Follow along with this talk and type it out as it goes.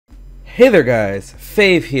Hey there guys,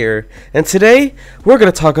 Fave here, and today we're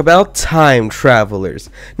going to talk about time travelers.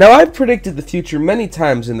 Now I've predicted the future many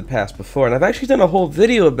times in the past before, and I've actually done a whole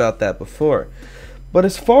video about that before. But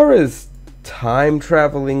as far as time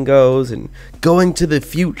traveling goes and going to the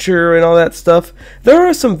future and all that stuff, there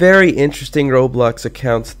are some very interesting Roblox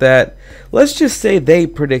accounts that, let's just say they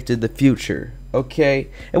predicted the future. Okay,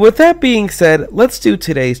 and with that being said, let's do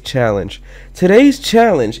today's challenge. Today's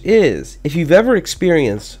challenge is, if you've ever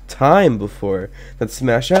experienced time before, then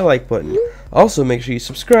smash that like button. Also make sure you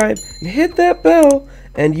subscribe and hit that bell,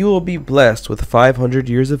 and you will be blessed with 500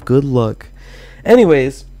 years of good luck.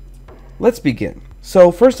 Anyways, let's begin. So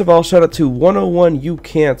first of all, shout out to 101 You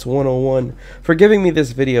Can't 101 for giving me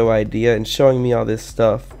this video idea and showing me all this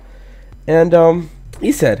stuff. And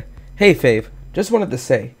he said, "Hey Fave, just wanted to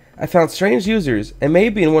say, I found strange users, and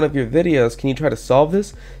maybe in one of your videos can you try to solve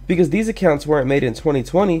this? Because these accounts weren't made in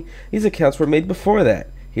 2020, these accounts were made before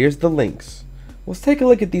that. Here's the links." Let's take a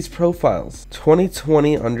look at these profiles.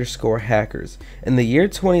 2020_hackers. In the year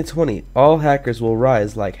 2020, all hackers will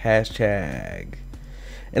rise like hashtag.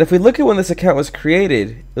 And if we look at when this account was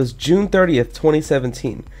created, it was June 30th,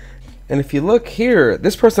 2017. And if you look here,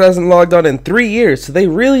 this person hasn't logged on in 3 years, so they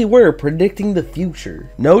really were predicting the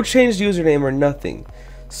future. No changed username or nothing.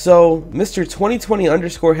 So, Mr.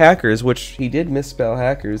 2020_hackers, which he did misspell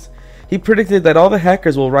hackers, he predicted that all the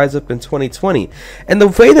hackers will rise up in 2020. And the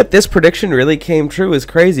way that this prediction really came true is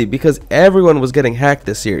crazy because everyone was getting hacked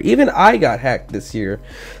this year. Even I got hacked this year.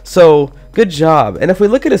 So, good job. And if we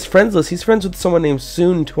look at his friends list, he's friends with someone named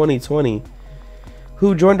Soon2020,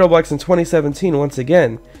 who joined Roblox in 2017 once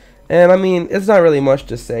again. And I mean, it's not really much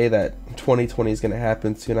to say that 2020 is going to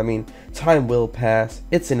happen soon. I mean, time will pass.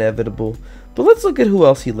 It's inevitable. But let's look at who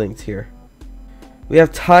else he linked here. We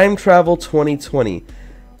have Time Travel 2020.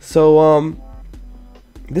 So,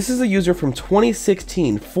 this is a user from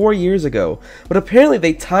 2016, 4 years ago. But apparently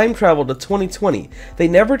they time traveled to 2020. They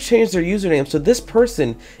never changed their username. So this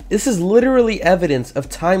person, this is literally evidence of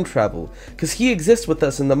time travel. Because he exists with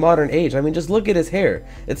us in the modern age. I mean, just look at his hair.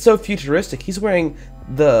 It's so futuristic. He's wearing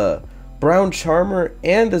the brown charmer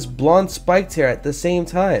and this blonde spiked hair at the same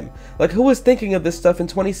time. Like, who was thinking of this stuff in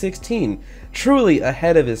 2016? Truly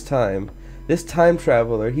ahead of his time. This time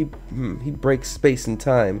traveler, he breaks space and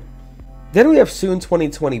time. Then we have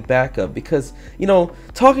Soon2020 backup because, you know,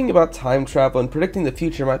 talking about time travel and predicting the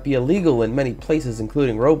future might be illegal in many places,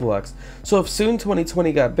 including Roblox. So if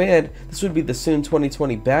Soon2020 got banned, this would be the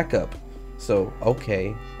Soon2020 backup. So,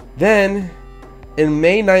 okay. Then, in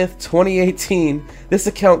May 9th, 2018, this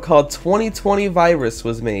account called 2020 Virus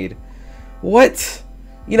was made. What?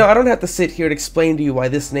 You know, I don't have to sit here and explain to you why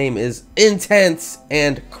this name is intense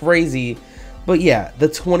and crazy. But yeah, the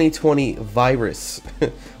 2020 Virus.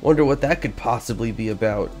 Wonder what that could possibly be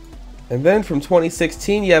about. And then from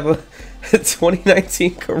 2016, you have a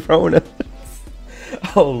 2019 Corona.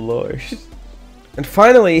 Oh Lord. And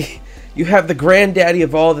finally, you have the granddaddy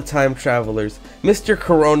of all the time travelers, Mr.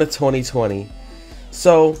 Corona 2020.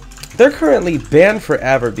 So, they're currently banned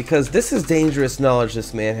forever because this is dangerous knowledge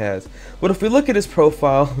this man has. But if we look at his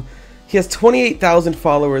profile, he has 28,000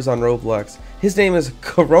 followers on Roblox. His name is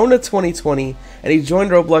Corona 2020 and he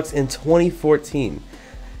joined Roblox in 2014.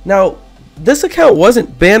 Now, this account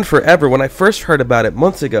wasn't banned forever when I first heard about it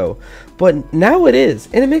months ago, but now it is,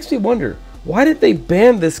 and it makes me wonder, why did they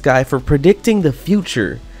ban this guy for predicting the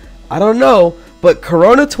future? I don't know. But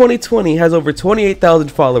Corona 2020 has over 28,000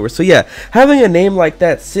 followers. So yeah, having a name like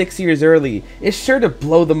that 6 years early is sure to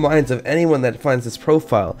blow the minds of anyone that finds this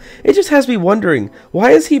profile. It just has me wondering,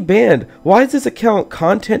 why is he banned? Why is this account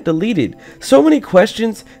content deleted? So many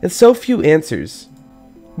questions and so few answers.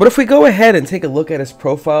 But if we go ahead and take a look at his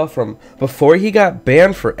profile from before he got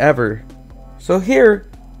banned forever. So here,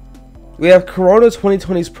 we have Corona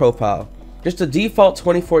 2020's profile. Just a default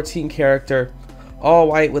 2014 character. All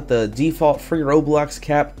white with the default free Roblox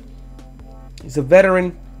cap. He's a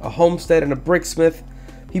veteran, a homestead, and a bricksmith.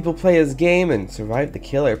 People play his game and survive the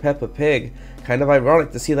killer Peppa Pig. Kind of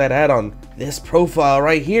ironic to see that ad on this profile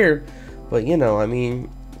right here. But you know, I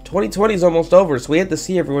mean, 2020 is almost over, so we had to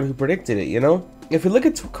see everyone who predicted it, you know? If we look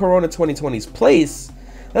at Corona 2020's place,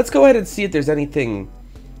 let's go ahead and see if there's anything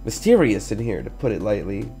mysterious in here, to put it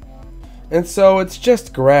lightly. And so it's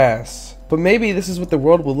just grass. But maybe this is what the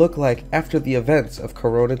world will look like after the events of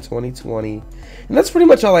Corona 2020. And that's pretty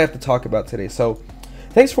much all I have to talk about today. So,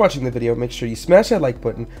 thanks for watching the video. Make sure you smash that like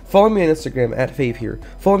button. Follow me on Instagram at Fave here.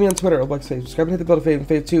 Follow me on Twitter, Roblox Fave. Subscribe and hit the bell to Fave and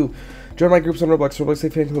Fave 2. Join my groups on Roblox, Roblox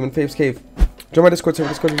Fave Fan Club, and Fave's Cave. Join my Discord server,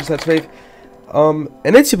 Discord just Fave.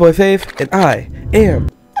 And it's your boy Fave, and I am